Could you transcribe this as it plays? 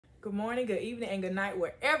Good morning, good evening, and good night,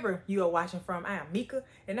 wherever you are watching from. I am Mika,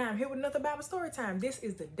 and I am here with another Bible story time. This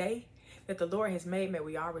is the day that the Lord has made. May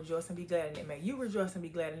we all rejoice and be glad in it. May you rejoice and be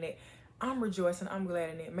glad in it. I'm rejoicing, I'm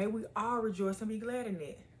glad in it. May we all rejoice and be glad in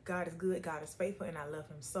it. God is good, God is faithful, and I love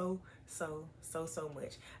him so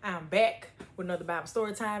much. I am back with another Bible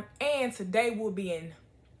story time, and today we'll be in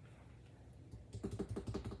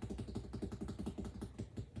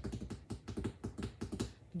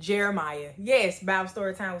Jeremiah. Yes, Bible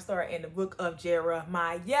story time will start in the book of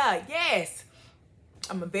Jeremiah. Yes.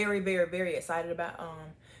 I'm very excited about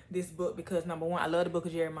this book because number one, I love the book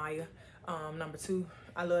of Jeremiah. Number two,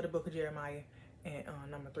 I love the book of Jeremiah. And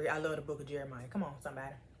number three, I love the book of Jeremiah. Come on,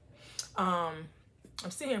 somebody. I'm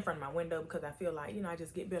sitting here in front of my window because I feel like, I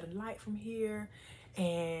just get better light from here.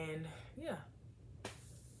 And yeah,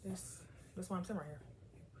 that's why I'm sitting right here.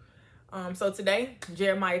 So today,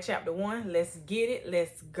 Jeremiah chapter 1, let's get it,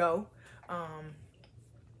 let's go.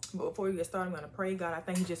 But before we get started, I'm going to pray. God, I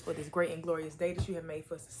thank you just for this great and glorious day that you have made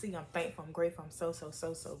for us to see. I'm thankful, I'm grateful, I'm so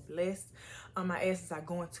blessed. I ask as I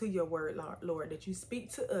go into your word, Lord, that you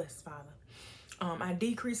speak to us, Father. I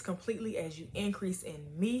decrease completely as you increase in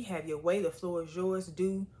me. Have your way, the floor is yours.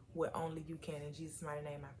 Do what only you can. In Jesus' mighty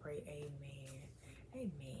name I pray, amen.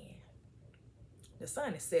 The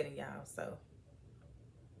sun is setting, y'all, so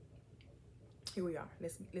here we are.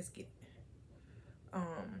 Let's get it.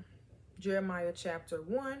 Jeremiah chapter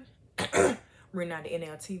 1. Reading out the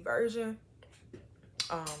NLT version.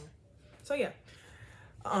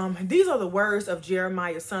 These are the words of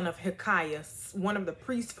Jeremiah, son of Hilkiah, one of the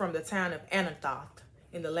priests from the town of Anathoth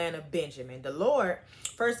in the land of Benjamin. The Lord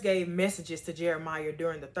first gave messages to Jeremiah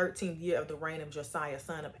during the 13th year of the reign of Josiah,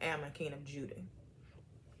 son of Ammon, king of Judah.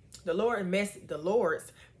 The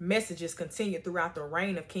Lord's messages continued throughout the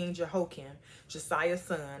reign of King Jehoiakim, Josiah's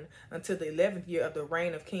son, until the 11th year of the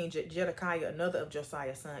reign of King Zedekiah, another of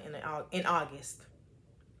Josiah's son, in August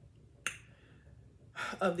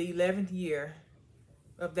of the 11th year.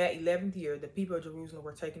 Of that 11th year, the people of Jerusalem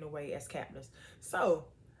were taken away as captives. So,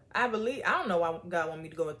 I don't know why God want me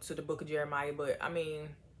to go into the book of Jeremiah, but I mean,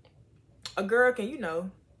 a girl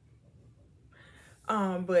can,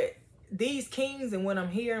 but these kings and what I'm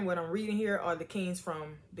hearing, what I'm reading here are the kings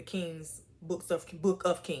from the Kings book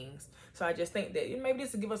of Kings. So I just think that maybe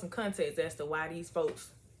this will give us some context as to why these folks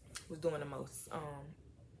was doing the most.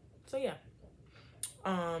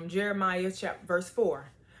 Jeremiah chapter verse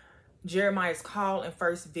 4. Jeremiah's call and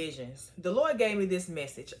first visions. The Lord gave me this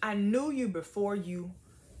message. I knew you before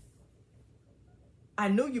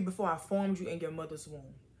I formed you in your mother's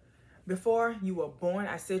womb. Before you were born,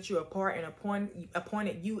 I set you apart and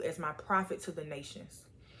appointed you as my prophet to the nations.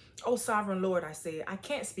 Oh, sovereign Lord, I said, I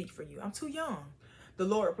can't speak for you. I'm too young. The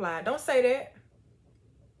Lord replied, don't say that.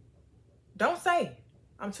 Don't say,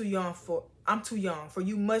 I'm too young, for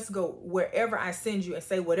you must go wherever I send you and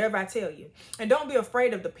say whatever I tell you. And don't be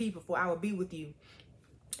afraid of the people, for I will be with you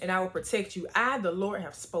and I will protect you. I, the Lord,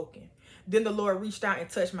 have spoken. Then the Lord reached out and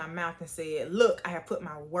touched my mouth and said, look, I have put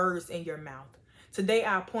my words in your mouth. Today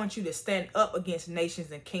I appoint you to stand up against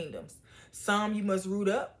nations and kingdoms. Some you must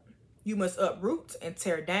uproot and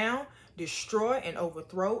tear down, destroy and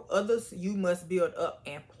overthrow. Others you must build up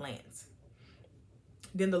and plant.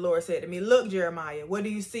 Then the Lord said to me, look, Jeremiah, what do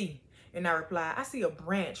you see? And I replied, I see a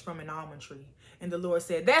branch from an almond tree. And the Lord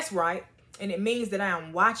said, that's right. And it means that I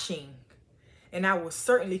am watching, and I will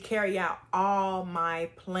certainly carry out all my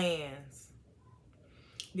plans.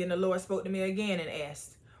 Then the Lord spoke to me again and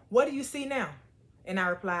asked, what do you see now? And I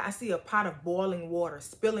replied, I see a pot of boiling water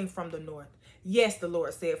spilling from the north. Yes, the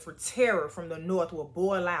Lord said, for terror from the north will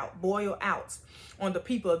boil out on the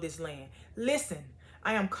people of this land. Listen,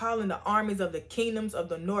 I am calling the armies of the kingdoms of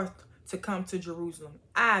the north to come to Jerusalem.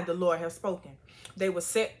 I, the Lord, have spoken. They will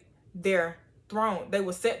set their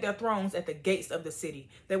thrones at the gates of the city.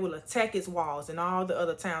 They will attack its walls and all the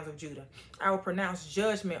other towns of Judah. I will pronounce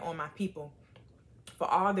judgment on my people for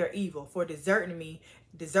all their evil, for deserting me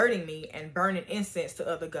and burning incense to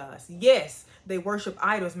other gods. Yes, they worship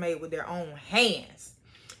idols made with their own hands.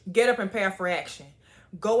 Get up and prepare for action.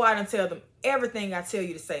 Go out and tell them everything I tell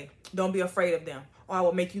you to say. Don't be afraid of them, or I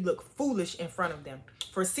will make you look foolish in front of them.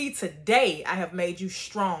 For see, today I have made you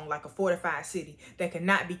strong like a fortified city that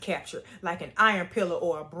cannot be captured, like an iron pillar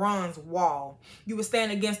or a bronze wall. You will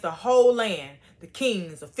stand against the whole land, the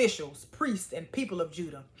kings, officials, priests, and people of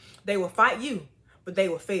Judah. They will fight you, but they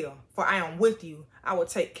will fail. For I am with you. I will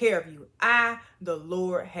take care of you. I, the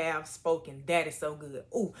Lord, have spoken. That is so good.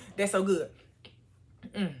 Ooh, that's so good.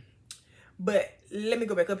 But let me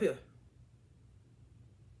go back up here.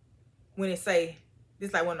 When it say, this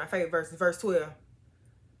is like one of my favorite verses, verse 12.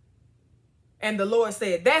 And the Lord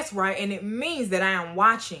said, that's right. And it means that I am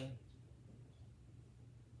watching.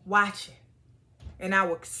 Watching. And I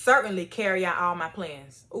will certainly carry out all my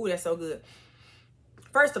plans. Ooh, that's so good.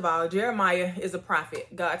 First of all, Jeremiah is a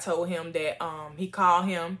prophet. God told him that he called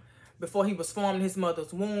him before he was formed in his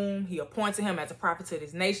mother's womb. He appointed him as a prophet to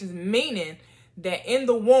his nations, meaning that in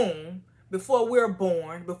the womb, before we're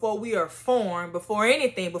born, before we are formed, before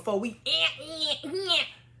anything, before we,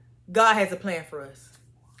 God has a plan for us.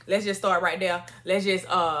 Let's just start right there. Let's just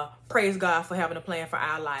praise God for having a plan for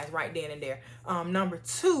our lives right then and there. Number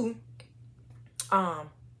two,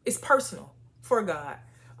 it's personal for God.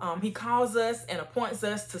 He calls us and appoints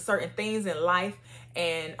us to certain things in life,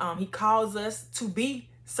 and he calls us to be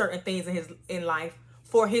certain things in life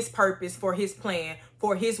for his purpose, for his plan,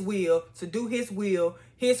 for his will, to do his will,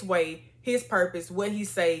 his way, his purpose, what he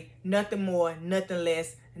say, nothing more, nothing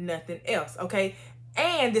less, nothing else. Okay.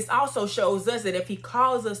 And this also shows us that if he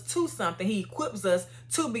calls us to something, he equips us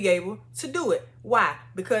to be able to do it. Why?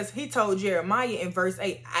 Because he told Jeremiah in verse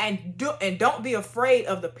 8, and don't be afraid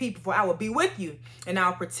of the people, for I will be with you and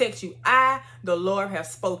I'll protect you. I, the Lord, have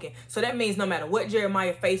spoken. So that means no matter what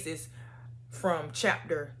Jeremiah faces from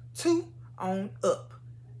chapter 2 on up,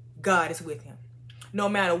 God is with him. No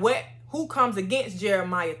matter who comes against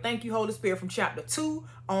Jeremiah, thank you, Holy Spirit, from chapter 2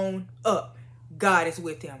 on up, God is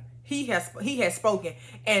with him. He has spoken,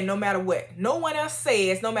 and no matter what no one else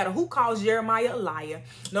says, no matter who calls Jeremiah a liar,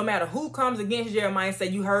 no matter who comes against Jeremiah and say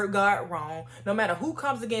you heard God wrong, no matter who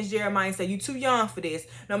comes against Jeremiah and say you too young for this,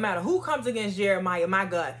 no matter who comes against Jeremiah, my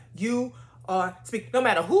God, you are speak. No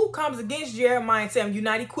matter who comes against Jeremiah and tell him you're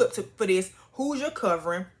not equipped for this, who's your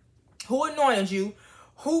covering, who anointed you,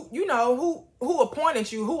 who appointed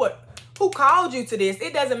you, who called you to this.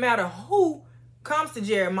 It doesn't matter who comes to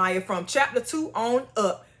Jeremiah from chapter 2 on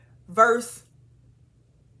up. Verse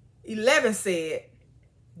 11 said,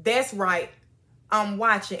 that's right, I'm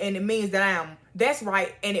watching, and it means that that's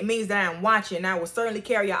right, and it means that I am watching, and I will certainly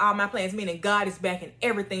carry out all my plans, meaning God is backing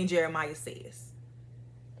everything Jeremiah says.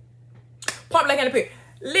 Point blank in the picture.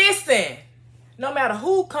 Listen, no matter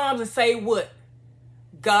who comes and say what,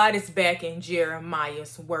 God is backing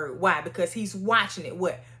Jeremiah's word. Why? Because he's watching it,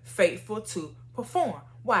 what? Faithful to perform.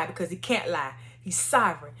 Why? Because he can't lie. He's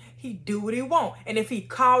sovereign. He do what he want. And if he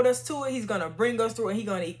called us to it, he's going to bring us through, and he's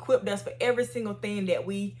going to equip us for every single thing that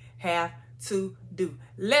we have to do.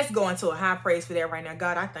 Let's go into a high praise for that right now.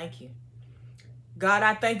 God, I thank you. God,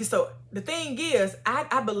 I thank you. So the thing is,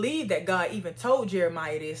 I believe that God even told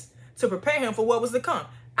Jeremiah this to prepare him for what was to come.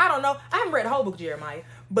 I don't know. I haven't read the whole book of Jeremiah,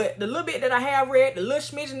 but the little bit that I have read, the little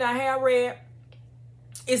smidgen that I have read,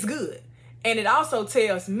 it's good. And it also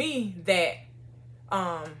tells me that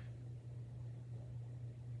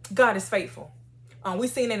God is faithful. We've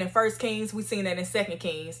seen that in 1 Kings. We've seen that in 2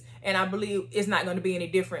 Kings. And I believe it's not going to be any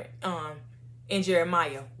different in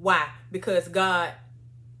Jeremiah. Why? Because God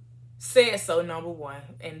said so, number one.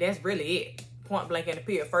 And that's really it. Point blank and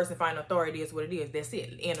period. First and final authority is what it is. That's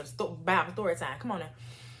it. End of Bible story time. Come on now.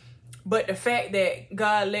 But the fact that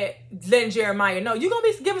God letting Jeremiah know, you're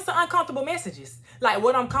going to be giving some uncomfortable messages. Like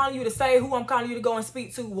what I'm calling you to say, who I'm calling you to go and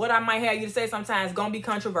speak to, what I might have you to say sometimes going to be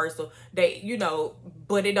controversial.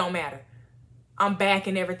 But it don't matter. I'm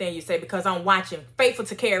backing everything you say because I'm watching, faithful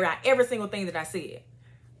to carry out every single thing that I said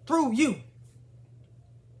through you.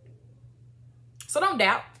 So don't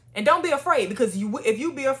doubt and don't be afraid, because if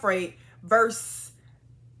you be afraid, verse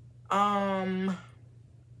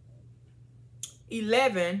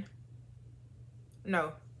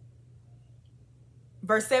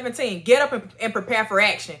 17, get up and prepare for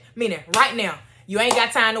action. Meaning right now, you ain't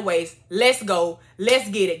got time to waste. Let's go. Let's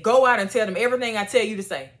get it. Go out and tell them everything I tell you to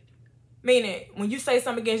say. Meaning, when you say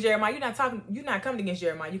something against Jeremiah, you're not coming against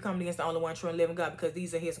Jeremiah. You're coming against the only one true and living God, because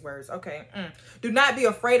these are his words. Okay. Do not be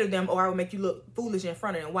afraid of them, or I will make you look foolish in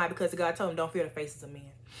front of them. Why? Because God told him, don't fear the faces of men.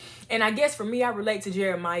 And I guess for me, I relate to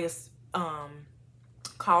Jeremiah's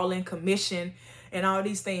calling, commission, and all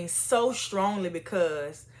these things so strongly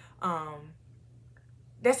because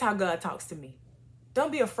that's how God talks to me.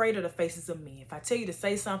 Don't be afraid of the faces of men. If I tell you to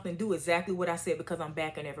say something, do exactly what I said, because I'm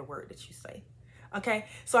backing every word that you say. Okay?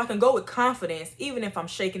 So I can go with confidence, even if I'm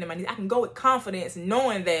shaking in my knees. I can go with confidence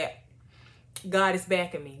knowing that God is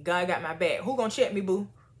backing me. God got my back. Who gonna check me, boo?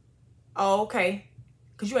 Oh, okay.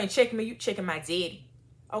 Because you ain't checking me, you checking my daddy.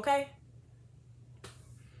 Okay?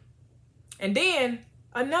 And then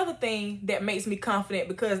another thing that makes me confident,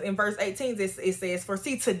 because in verse 18 it says, for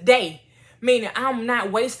see, today, meaning I'm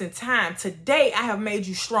not wasting time. Today I have made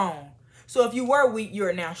you strong. So if you were weak,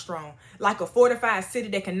 you're now strong. Like a fortified city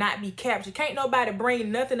that cannot be captured. Can't nobody bring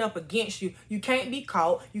nothing up against you. You can't be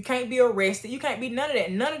caught. You can't be arrested. You can't be none of that.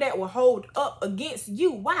 None of that will hold up against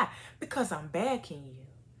you. Why? Because I'm backing you.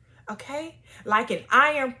 Okay? Like an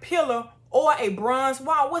iron pillar or a bronze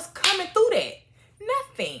wall. What's coming through that?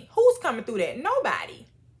 Nothing. Who's coming through that? Nobody.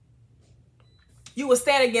 You will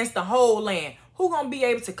stand against the whole land. Who gonna be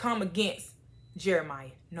able to come against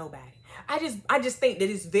Jeremiah? Nobody. I just think that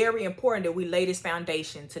it's very important that we lay this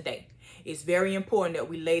foundation today. It's very important that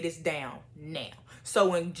we lay this down now. So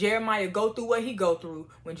when Jeremiah go through what he go through,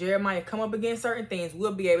 when Jeremiah come up against certain things,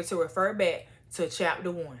 we'll be able to refer back to chapter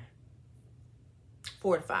 1.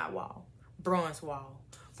 Fortified wall, bronze wall,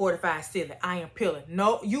 fortified city, iron pillar.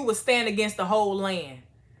 No, you will stand against the whole land.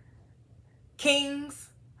 Kings,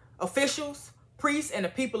 officials, priests, and the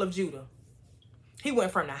people of Judah. He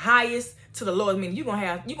went from the highest to the lowest. Meaning you're gonna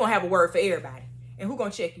have a word for everybody. And who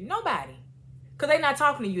gonna check you? Nobody. Because they're not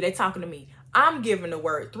talking to you, they're talking to me. I'm giving the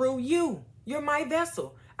word through you. You're my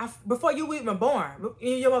vessel. Before you were even born,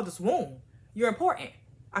 in your mother's womb, you're important.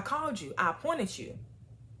 I called you. I appointed you.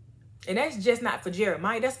 And that's just not for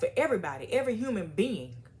Jeremiah. That's for everybody, every human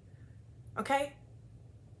being. Okay?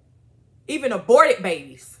 Even aborted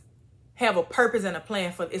babies have a purpose and a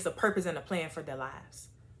plan for, it's a purpose and a plan for their lives.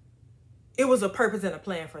 It was a purpose and a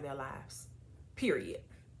plan for their lives. Period.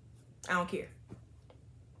 I don't care.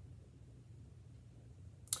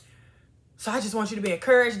 So I just want you to be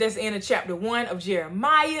encouraged. That's the end of chapter 1 of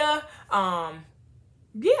Jeremiah.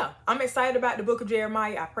 Yeah, I'm excited about the book of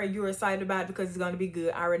Jeremiah. I pray you're excited about it because it's going to be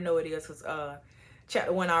good. I already know it is because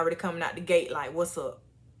chapter 1 already coming out the gate like, what's up?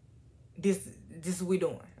 This is what we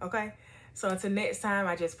doing, okay? So until next time,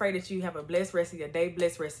 I just pray that you have a blessed rest of your day,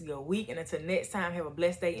 blessed rest of your week. And until next time, have a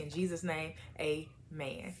blessed day in Jesus' name.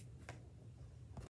 Amen.